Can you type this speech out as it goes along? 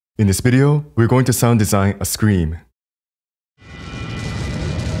In this video, we're going to sound design a scream.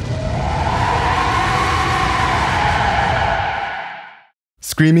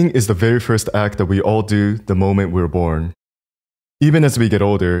 Screaming is the very first act that we all do the moment we're born. Even as we get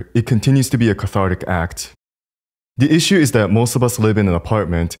older, it continues to be a cathartic act. The issue is that most of us live in an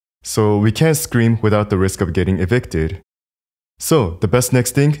apartment, so we can't scream without the risk of getting evicted. So, the best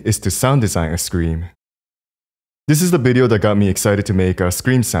next thing is to sound design a scream. This is the video that got me excited to make a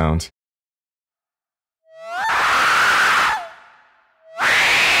scream sound.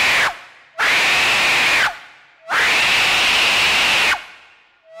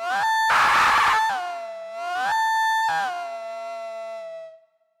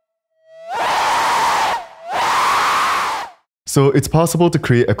 So it's possible to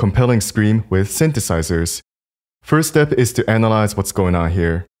create a compelling scream with synthesizers. First step is to analyze what's going on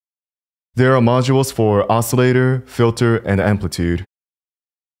here. There are modules for oscillator, filter, and amplitude.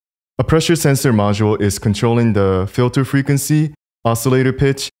 A pressure sensor module is controlling the filter frequency, oscillator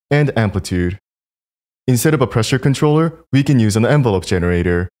pitch, and amplitude. Instead of a pressure controller, we can use an envelope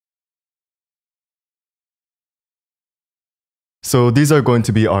generator. So these are going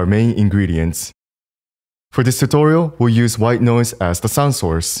to be our main ingredients. For this tutorial, we'll use white noise as the sound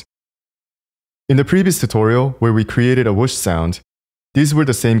source. In the previous tutorial, where we created a whoosh sound, these were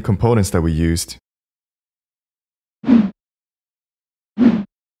the same components that we used.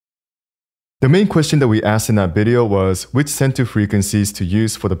 The main question that we asked in that video was which center frequencies to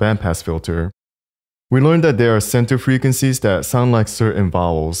use for the bandpass filter. We learned that there are center frequencies that sound like certain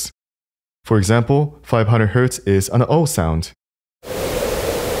vowels. For example, 500 Hz is an O sound.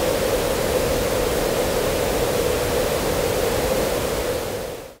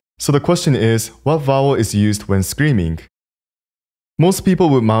 So the question is, what vowel is used when screaming? Most people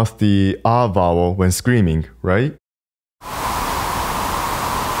would mouth the ah vowel when screaming, right?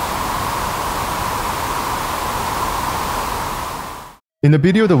 In the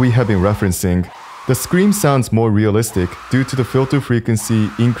video that we have been referencing, the scream sounds more realistic due to the filter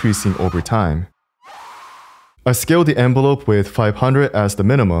frequency increasing over time. I scaled the envelope with 500 as the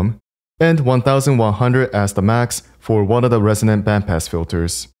minimum and 1100 as the max for one of the resonant bandpass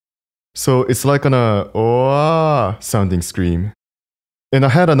filters. So it's like an oh sounding scream. And I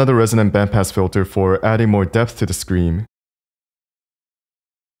had another resonant bandpass filter for adding more depth to the scream.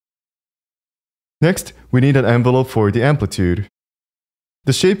 Next, we need an envelope for the amplitude.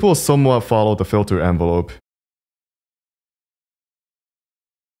 The shape will somewhat follow the filter envelope.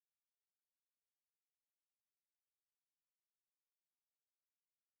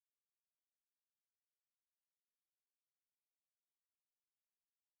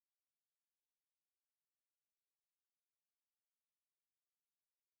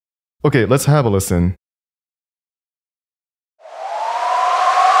 Okay, let's have a listen.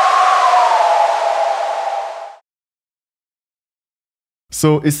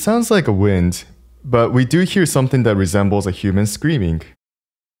 So it sounds like a wind, but we do hear something that resembles a human screaming.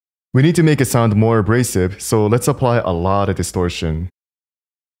 We need to make it sound more abrasive, so let's apply a lot of distortion.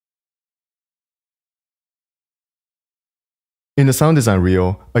 In the sound design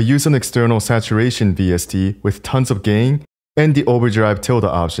reel, I use an external saturation VST with tons of gain and the overdrive tilde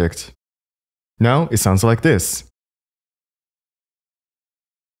object. Now it sounds like this.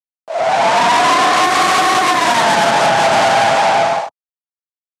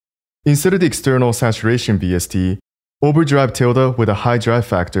 Instead of the external saturation VST, overdrive tilde with a high drive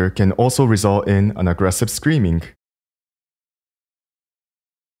factor can also result in an aggressive screaming.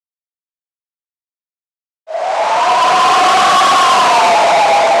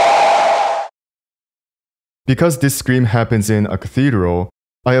 Because this scream happens in a cathedral,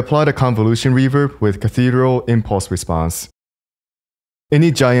 I applied a convolution reverb with cathedral impulse response. Any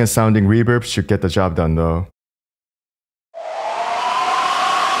giant sounding reverb should get the job done though.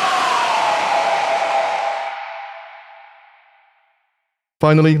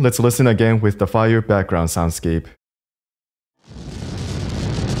 Finally, let's listen again with the fire background soundscape.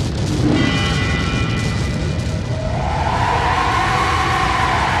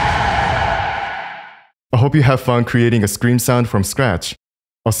 I hope you have fun creating a scream sound from scratch.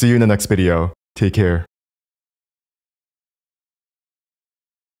 I'll see you in the next video. Take care.